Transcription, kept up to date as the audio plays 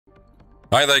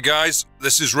Hi there guys,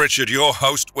 this is Richard, your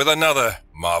host, with another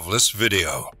marvelous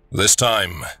video. This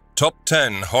time, Top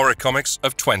 10 Horror Comics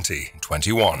of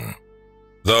 2021.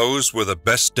 Those were the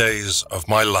best days of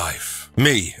my life.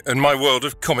 Me and my world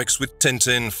of comics with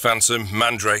Tintin, Phantom,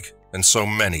 Mandrake, and so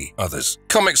many others.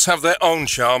 Comics have their own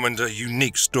charm and a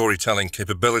unique storytelling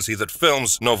capability that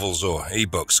films, novels, or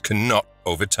ebooks cannot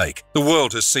overtake. The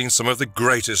world has seen some of the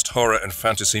greatest horror and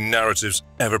fantasy narratives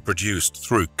ever produced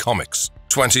through comics.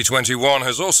 2021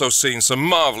 has also seen some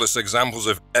marvelous examples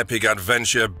of epic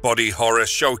adventure body horror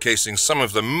showcasing some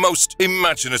of the most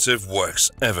imaginative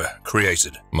works ever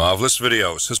created. Marvelous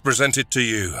Videos has presented to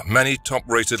you many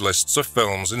top-rated lists of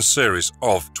films and series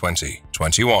of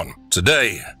 2021.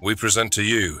 Today, we present to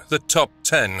you the top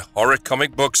 10 horror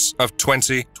comic books of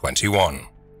 2021.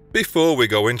 Before we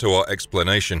go into our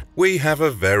explanation, we have a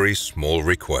very small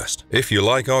request. If you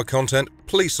like our content,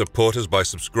 please support us by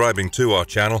subscribing to our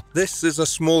channel. This is a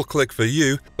small click for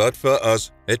you, but for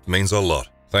us, it means a lot.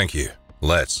 Thank you.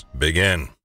 Let's begin.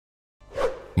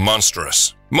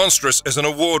 Monstrous. Monstrous is an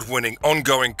award-winning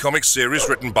ongoing comic series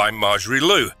written by Marjorie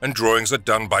Liu, and drawings are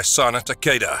done by Sana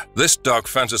Takeda. This dark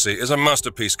fantasy is a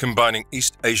masterpiece combining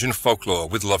East Asian folklore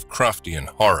with Lovecraftian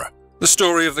horror. The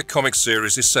story of the comic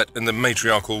series is set in the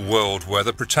matriarchal world where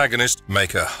the protagonist,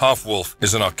 Maker Half-Wolf,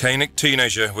 is an arcanic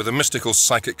teenager with a mystical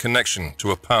psychic connection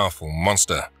to a powerful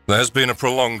monster. There has been a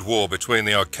prolonged war between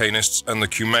the Arcanists and the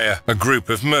Kumeya, a group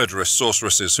of murderous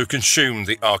sorceresses who consume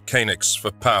the Arcanics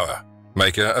for power.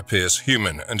 Maker appears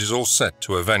human and is all set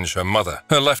to avenge her mother.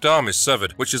 Her left arm is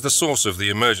severed, which is the source of the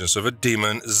emergence of a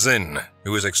demon, Zin,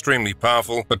 who is extremely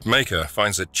powerful, but Maker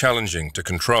finds it challenging to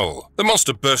control. The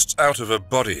monster bursts out of her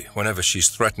body whenever she's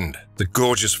threatened. The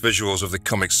gorgeous visuals of the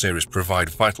comic series provide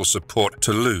vital support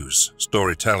to Liu's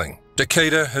storytelling.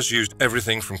 Takeda has used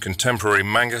everything from contemporary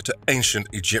manga to ancient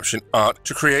Egyptian art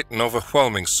to create an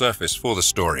overwhelming surface for the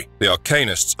story. The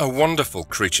Arcanists are wonderful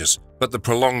creatures, but the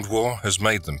prolonged war has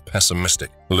made them pessimistic.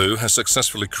 Liu has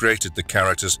successfully created the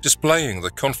characters, displaying the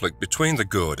conflict between the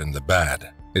good and the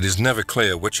bad. It is never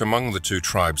clear which among the two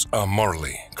tribes are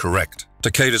morally correct.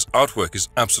 Takeda's artwork is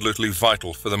absolutely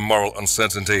vital for the moral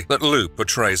uncertainty that Liu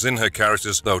portrays in her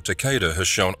characters, though Takeda has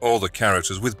shown all the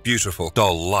characters with beautiful,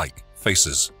 doll-like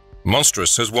faces.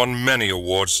 Monstrous has won many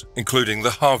awards, including the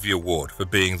Harvey Award for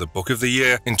being the Book of the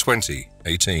Year in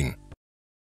 2018.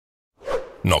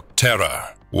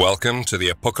 Nocterra. Welcome to the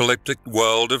apocalyptic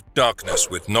world of darkness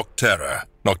with Nocterra.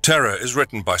 Nocterra is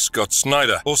written by Scott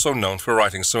Snyder, also known for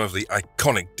writing some of the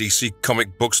iconic DC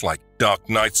comic books like Dark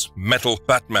Knights, Metal,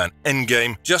 Batman,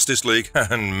 Endgame, Justice League,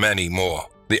 and many more.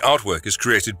 The artwork is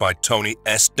created by Tony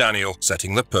S. Daniel,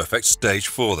 setting the perfect stage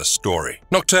for the story.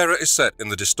 Nocterra is set in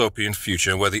the dystopian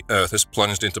future where the Earth has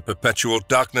plunged into perpetual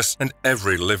darkness and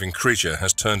every living creature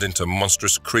has turned into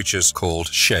monstrous creatures called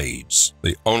shades.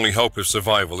 The only hope of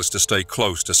survival is to stay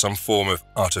close to some form of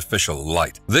artificial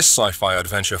light. This sci-fi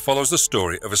adventure follows the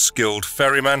story of a skilled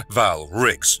ferryman, Val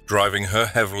Riggs, driving her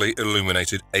heavily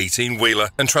illuminated 18-wheeler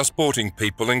and transporting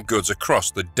people and goods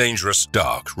across the dangerous,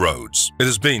 dark roads. It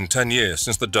has been 10 years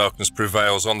since the darkness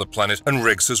prevails on the planet, and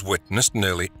Riggs has witnessed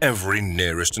nearly every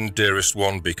nearest and dearest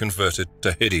one be converted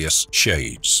to hideous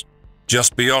shades.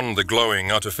 Just beyond the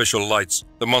glowing artificial lights,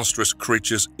 the monstrous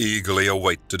creatures eagerly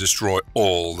await to destroy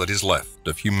all that is left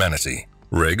of humanity.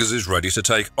 Riggs is ready to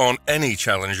take on any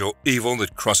challenge or evil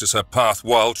that crosses her path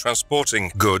while transporting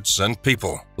goods and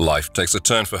people. Life takes a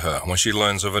turn for her when she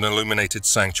learns of an illuminated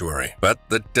sanctuary, but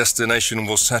the destination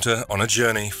will set her on a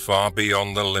journey far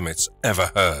beyond the limits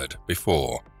ever heard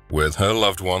before. With her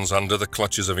loved ones under the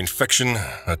clutches of infection,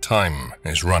 her time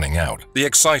is running out. The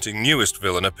exciting newest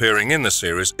villain appearing in the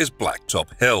series is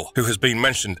Blacktop Hill, who has been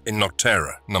mentioned in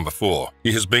Nocterra number 4.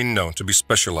 He has been known to be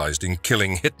specialized in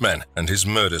killing hitmen, and his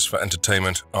murders for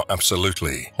entertainment are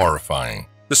absolutely horrifying.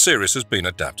 The series has been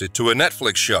adapted to a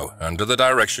Netflix show under the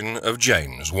direction of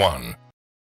James Wan.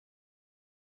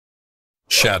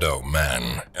 Shadow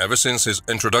Man. Ever since his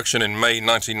introduction in May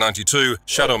 1992,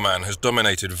 Shadow Man has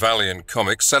dominated Valiant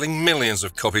Comics, selling millions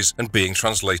of copies and being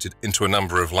translated into a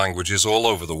number of languages all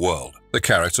over the world. The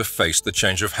character faced the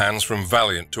change of hands from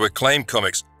Valiant to Acclaim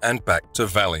Comics and back to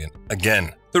Valiant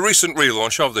again. The recent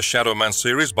relaunch of the Shadow Man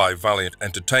series by Valiant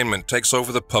Entertainment takes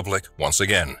over the public once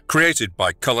again. Created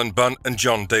by Cullen Bunn and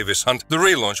John Davis Hunt, the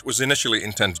relaunch was initially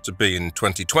intended to be in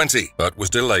 2020, but was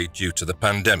delayed due to the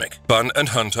pandemic. Bunn and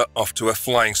Hunt are off to a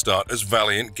flying start as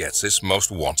Valiant gets its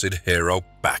most wanted hero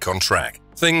back on track.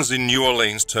 Things in New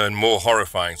Orleans turn more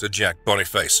horrifying to Jack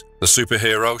Boniface, the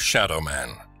superhero Shadow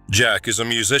Man. Jack is a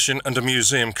musician and a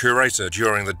museum curator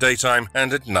during the daytime,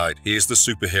 and at night he is the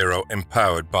superhero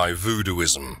empowered by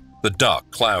voodooism. The dark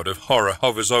cloud of horror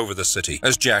hovers over the city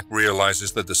as Jack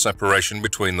realizes that the separation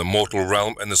between the mortal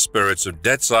realm and the spirits of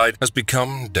Deadside has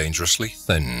become dangerously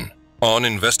thin. On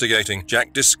investigating,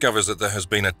 Jack discovers that there has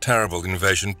been a terrible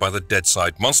invasion by the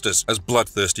Deadside monsters as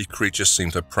bloodthirsty creatures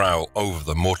seem to prowl over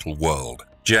the mortal world.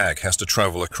 Jack has to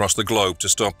travel across the globe to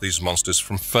stop these monsters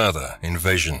from further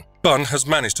invasion. Bunn has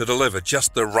managed to deliver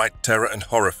just the right terror and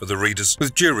horror for the readers,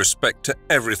 with due respect to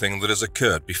everything that has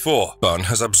occurred before. Bunn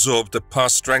has absorbed the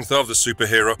past strength of the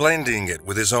superhero, blending it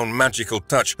with his own magical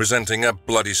touch, presenting a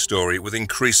bloody story with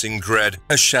increasing dread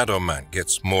as Shadow Man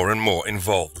gets more and more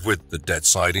involved with the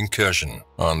Deadside incursion.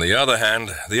 On the other hand,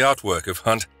 the artwork of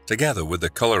Hunt, together with the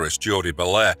colorist Jordi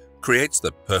Belair, creates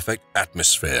the perfect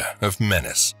atmosphere of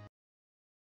menace.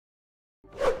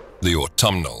 The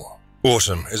Autumnal.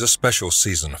 Autumn is a special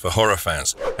season for horror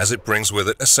fans, as it brings with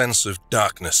it a sense of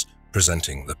darkness,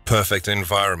 presenting the perfect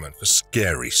environment for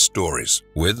scary stories.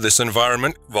 With this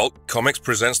environment, Vault Comics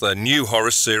presents their new horror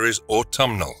series,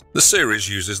 Autumnal. The series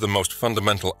uses the most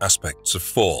fundamental aspects of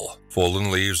fall,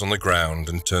 fallen leaves on the ground,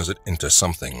 and turns it into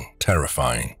something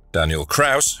terrifying. Daniel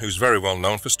Kraus, who's very well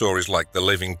known for stories like The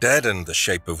Living Dead and The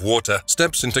Shape of Water,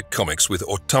 steps into comics with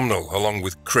Autumnal along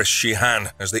with Chris Sheehan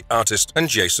as the artist and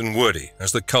Jason Wordie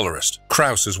as the colorist.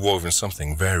 Kraus has woven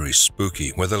something very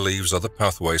spooky where the leaves are the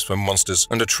pathways for monsters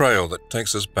and a trail that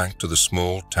takes us back to the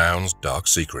small town's dark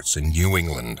secrets in New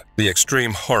England. The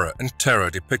extreme horror and terror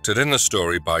depicted in the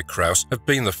story by Kraus have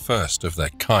been the first of their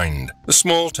kind. The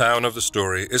small town of the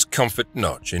story is Comfort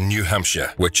Notch in New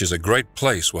Hampshire, which is a great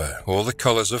place where all the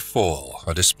colors of fall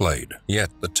are displayed. Yet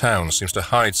the town seems to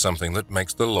hide something that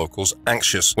makes the locals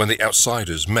anxious when the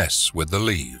outsiders mess with the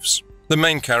leaves. The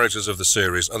main characters of the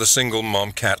series are the single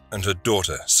mom Kat and her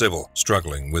daughter Sybil,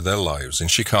 struggling with their lives in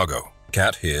Chicago.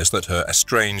 Kat hears that her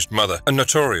estranged mother, a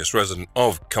notorious resident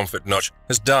of Comfort Notch,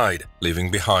 has died,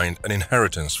 leaving behind an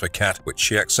inheritance for Kat, which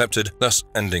she accepted, thus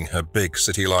ending her big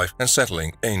city life and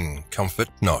settling in Comfort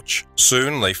Notch.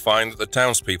 Soon they find that the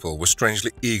townspeople were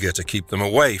strangely eager to keep them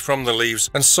away from the leaves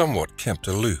and somewhat kept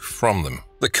aloof from them.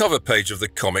 The cover page of the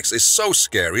comics is so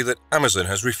scary that Amazon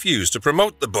has refused to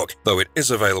promote the book, though it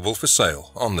is available for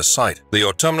sale on the site. The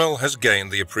Autumnal has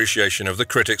gained the appreciation of the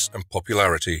critics and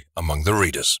popularity among the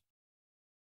readers.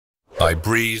 I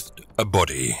Breathed a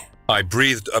Body. I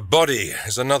Breathed a Body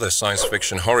is another science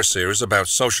fiction horror series about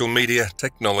social media,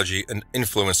 technology, and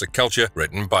influencer culture,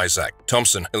 written by Zach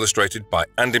Thompson, illustrated by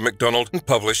Andy McDonald, and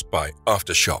published by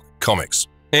Aftershock Comics.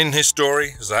 In his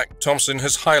story, Zach Thompson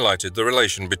has highlighted the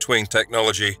relation between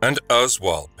technology and us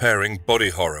while pairing body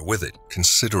horror with it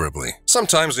considerably.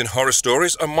 Sometimes in horror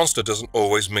stories, a monster doesn't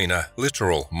always mean a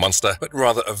literal monster, but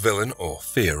rather a villain or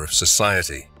fear of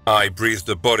society. I Breathed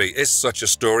a Body is such a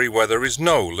story where there is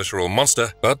no literal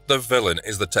monster, but the villain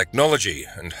is the technology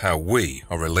and how we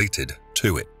are related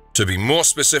to it. To be more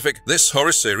specific, this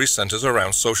horror series centers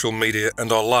around social media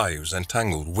and our lives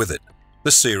entangled with it. The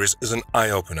series is an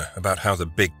eye-opener about how the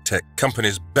big tech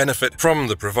companies benefit from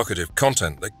the provocative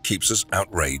content that keeps us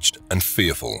outraged and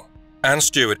fearful. Anne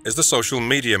Stewart is the social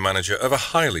media manager of a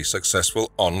highly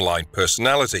successful online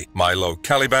personality, Milo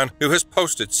Caliban, who has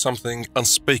posted something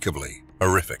unspeakably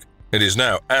horrific. It is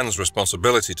now Anne's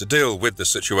responsibility to deal with the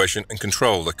situation and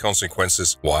control the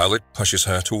consequences, while it pushes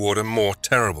her toward a more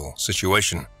terrible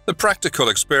situation. The practical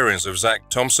experience of Zach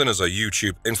Thompson as a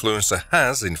YouTube influencer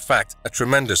has, in fact, a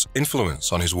tremendous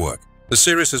influence on his work. The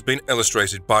series has been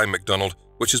illustrated by McDonald,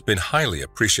 which has been highly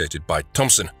appreciated by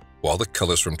Thompson, while the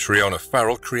colors from Triona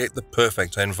Farrell create the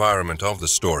perfect environment of the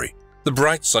story. The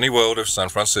bright sunny world of San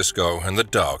Francisco and the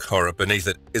dark horror beneath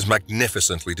it is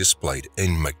magnificently displayed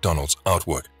in McDonald's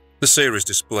artwork. The series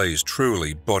displays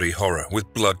truly body horror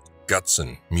with blood, guts,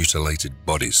 and mutilated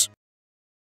bodies.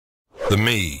 The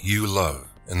Me You Love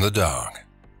in the Dark.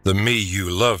 The Me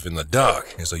You Love in the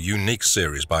Dark is a unique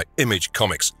series by Image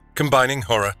Comics, combining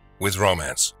horror with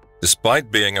romance.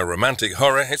 Despite being a romantic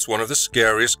horror, it's one of the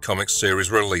scariest comic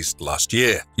series released last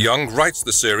year. Young writes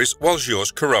the series while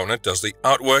Georges Corona does the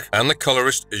artwork, and the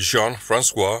colorist is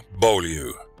Jean-Francois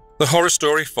Beaulieu. The horror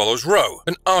story follows Ro,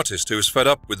 an artist who is fed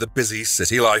up with the busy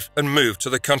city life and moved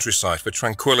to the countryside for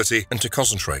tranquility and to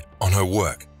concentrate on her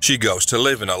work. She goes to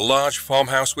live in a large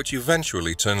farmhouse which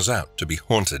eventually turns out to be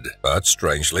haunted. But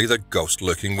strangely, the ghost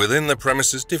lurking within the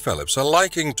premises develops a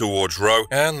liking towards Ro,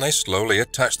 and they slowly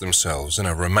attach themselves in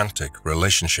a romantic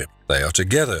relationship. They are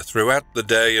together throughout the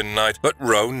day and night, but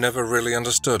Ro never really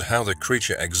understood how the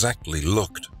creature exactly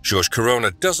looked. Georges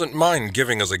Corona doesn't mind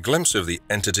giving us a glimpse of the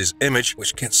entity's image,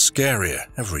 which gets scarier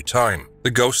every time. The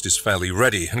ghost is fairly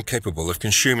ready and capable of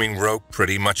consuming Ro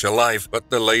pretty much alive, but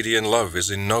the lady in love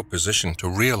is in no position to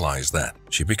realize that.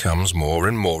 She becomes more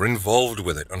and more involved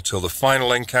with it until the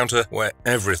final encounter where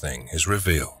everything is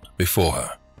revealed before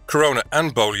her. Corona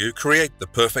and Beaulieu create the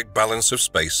perfect balance of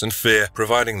space and fear,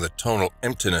 providing the tonal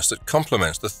emptiness that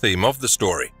complements the theme of the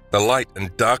story. The light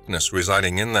and darkness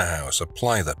residing in the house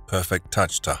apply that perfect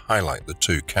touch to highlight the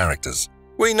two characters.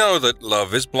 We know that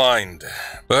love is blind,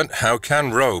 but how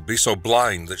can Ro be so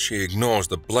blind that she ignores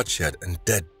the bloodshed and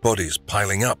dead bodies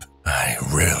piling up? I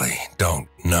really don't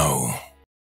know.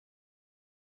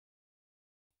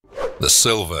 The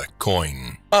Silver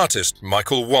Coin. Artist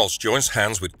Michael Walsh joins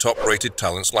hands with top-rated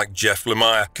talents like Jeff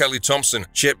Lemire, Kelly Thompson,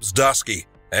 Chip Zdarsky,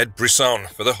 Ed Brisson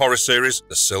for the horror series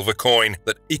The Silver Coin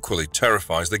that equally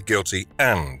terrifies the guilty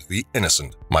and the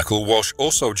innocent. Michael Walsh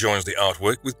also joins the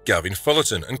artwork with Gavin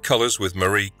Fullerton and colors with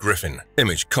Marie Griffin.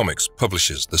 Image Comics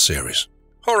publishes the series.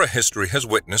 Horror history has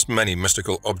witnessed many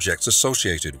mystical objects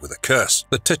associated with a curse.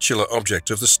 The titular object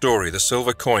of the story, the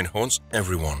silver coin, haunts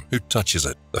everyone who touches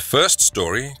it. The first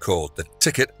story, called The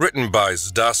Ticket, written by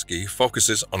Zdarsky,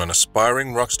 focuses on an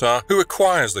aspiring rock star who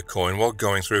acquires the coin while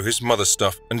going through his mother's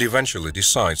stuff and eventually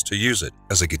decides to use it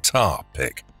as a guitar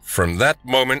pick. From that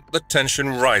moment, the tension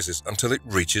rises until it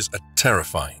reaches a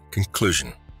terrifying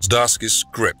conclusion. Zdarsky's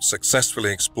script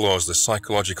successfully explores the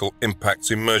psychological impacts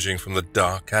emerging from the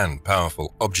dark and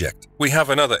powerful object. We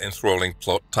have another enthralling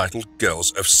plot titled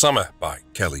Girls of Summer by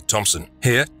Kelly Thompson.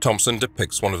 Here, Thompson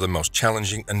depicts one of the most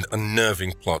challenging and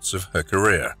unnerving plots of her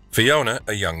career. Fiona,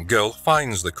 a young girl,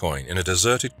 finds the coin in a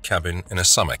deserted cabin in a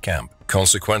summer camp.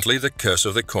 Consequently, the curse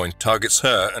of the coin targets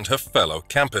her and her fellow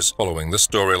campers, following the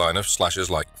storyline of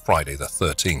slashers like Friday the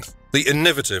 13th. The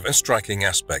innovative and striking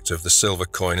aspect of the silver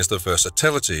coin is the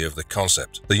versatility of the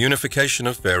concept. The unification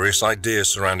of various ideas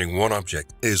surrounding one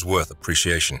object is worth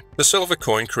appreciation. The silver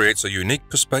coin creates a unique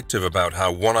perspective about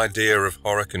how one idea of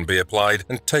horror can be applied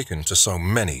and taken to so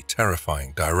many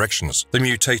terrifying directions. The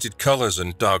mutated colors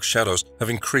and dark shadows have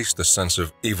increased the sense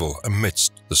of evil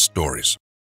amidst the stories.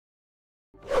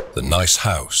 The Nice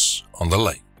House on the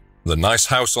Lake. The Nice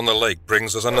House on the Lake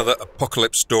brings us another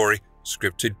apocalypse story,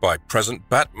 scripted by present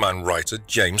Batman writer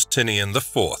James Tintin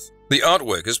IV. The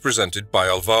artwork is presented by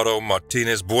Alvaro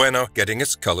Martinez Bueno, getting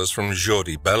its colors from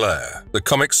Jordi Belair. The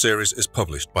comic series is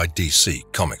published by DC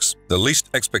Comics. The least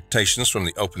expectations from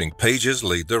the opening pages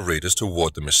lead the readers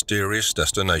toward the mysterious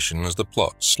destination as the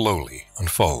plot slowly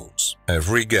unfolds.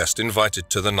 Every guest invited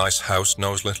to the Nice House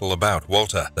knows little about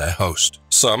Walter, their host.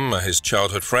 Some are his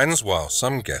childhood friends, while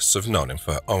some guests have known him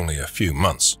for only a few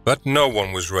months. But no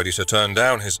one was ready to turn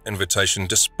down his invitation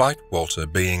despite Walter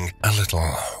being a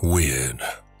little weird.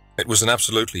 It was an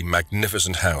absolutely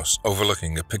magnificent house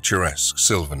overlooking a picturesque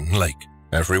sylvan lake.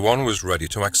 Everyone was ready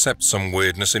to accept some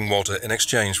weirdness in Walter in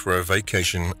exchange for a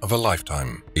vacation of a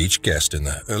lifetime. Each guest in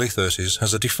their early 30s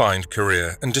has a defined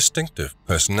career and distinctive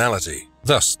personality.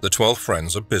 Thus, the 12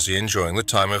 friends are busy enjoying the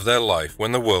time of their life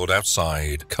when the world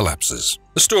outside collapses.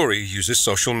 The story uses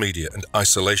social media and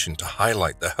isolation to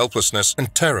highlight the helplessness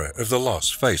and terror of the loss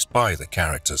faced by the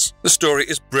characters. The story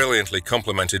is brilliantly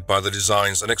complemented by the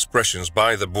designs and expressions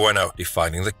by the Bueno,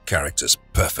 defining the characters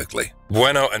perfectly.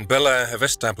 Bueno and Belair have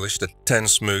established a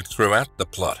tense mood throughout the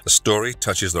plot. The story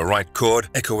touches the right chord,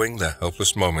 echoing the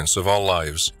helpless moments of our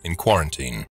lives in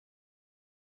quarantine.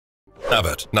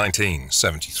 Abbott,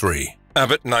 1973.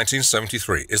 Abbott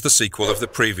 1973 is the sequel of the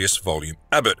previous volume,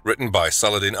 Abbott, written by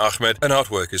Saladin Ahmed, and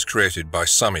artwork is created by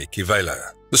Sami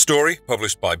Kivela. The story,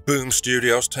 published by Boom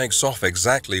Studios, takes off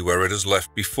exactly where it has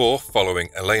left before, following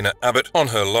Elena Abbott on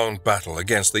her lone battle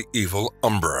against the evil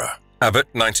Umbra. Abbott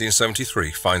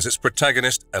 1973 finds its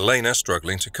protagonist, Elena,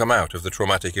 struggling to come out of the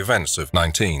traumatic events of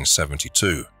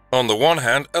 1972. On the one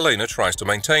hand, Elena tries to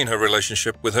maintain her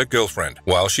relationship with her girlfriend,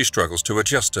 while she struggles to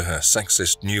adjust to her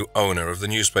sexist new owner of the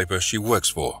newspaper she works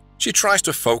for. She tries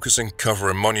to focus and cover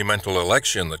a monumental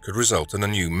election that could result in a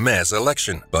new mayor's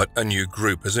election, but a new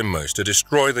group has emerged to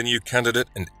destroy the new candidate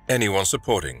and anyone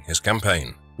supporting his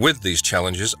campaign. With these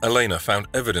challenges, Elena found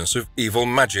evidence of evil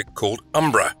magic called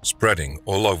Umbra spreading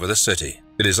all over the city.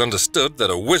 It is understood that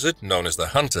a wizard known as the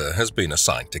Hunter has been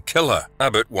assigned to kill her.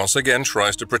 Abbott once again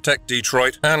tries to protect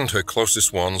Detroit and her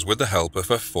closest ones with the help of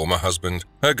her former husband,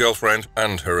 her girlfriend,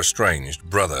 and her estranged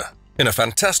brother. In a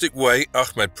fantastic way,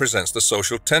 Ahmed presents the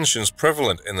social tensions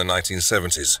prevalent in the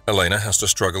 1970s. Elena has to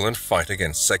struggle and fight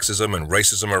against sexism and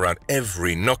racism around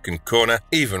every nook and corner,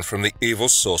 even from the evil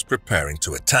source preparing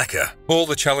to attack her. All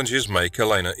the challenges make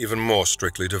Elena even more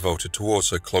strictly devoted towards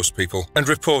her close people and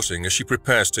reporting as she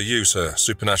prepares to use her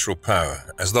supernatural power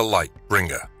as the Light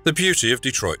Bringer. The beauty of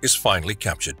Detroit is finally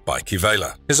captured by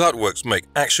Kivela. His artworks make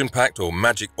action-packed or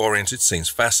magic-oriented scenes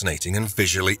fascinating and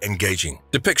visually engaging.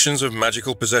 Depictions of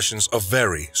magical possessions are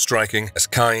very striking as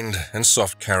kind and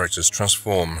soft characters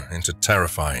transform into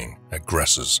terrifying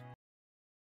aggressors.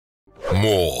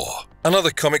 More. Another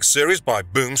comic series by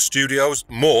Boom Studios,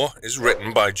 More is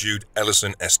written by Jude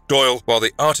Ellison S. Doyle, while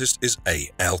the artist is A.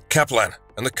 L. Kaplan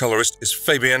and the colorist is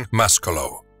Fabian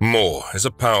Mascolo. More is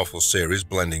a powerful series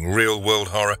blending real-world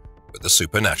horror with the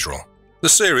supernatural. The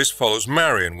series follows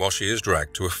Marion while she is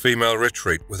dragged to a female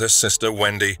retreat with her sister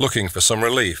Wendy, looking for some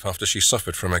relief after she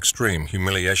suffered from extreme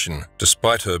humiliation.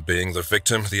 Despite her being the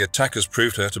victim, the attackers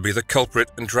proved her to be the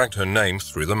culprit and dragged her name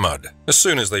through the mud. As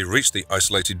soon as they reached the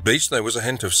isolated beach, there was a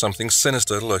hint of something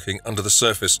sinister lurking under the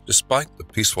surface, despite the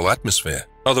peaceful atmosphere.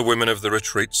 Other women of the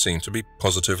retreat seem to be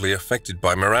positively affected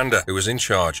by Miranda, who is in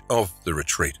charge of the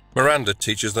retreat. Miranda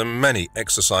teaches them many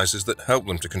exercises that help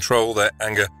them to control their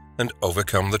anger and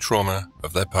overcome the trauma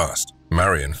of their past.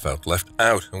 Marion felt left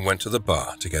out and went to the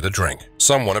bar to get a drink.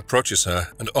 Someone approaches her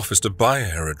and offers to buy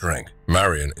her a drink.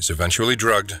 Marion is eventually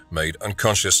drugged, made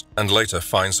unconscious, and later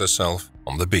finds herself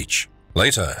on the beach.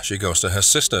 Later, she goes to her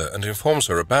sister and informs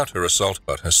her about her assault,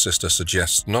 but her sister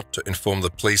suggests not to inform the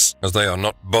police as they are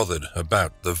not bothered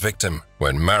about the victim.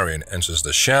 When Marion enters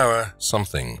the shower,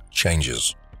 something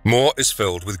changes. More is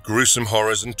filled with gruesome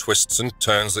horrors and twists and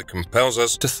turns that compels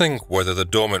us to think whether the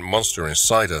dormant monster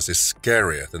inside us is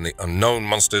scarier than the unknown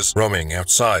monsters roaming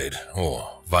outside, or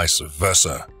vice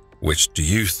versa. Which do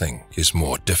you think is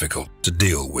more difficult to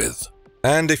deal with?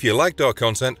 And if you liked our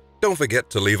content, don't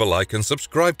forget to leave a like and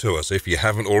subscribe to us if you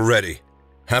haven't already.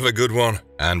 Have a good one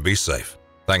and be safe.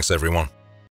 Thanks everyone.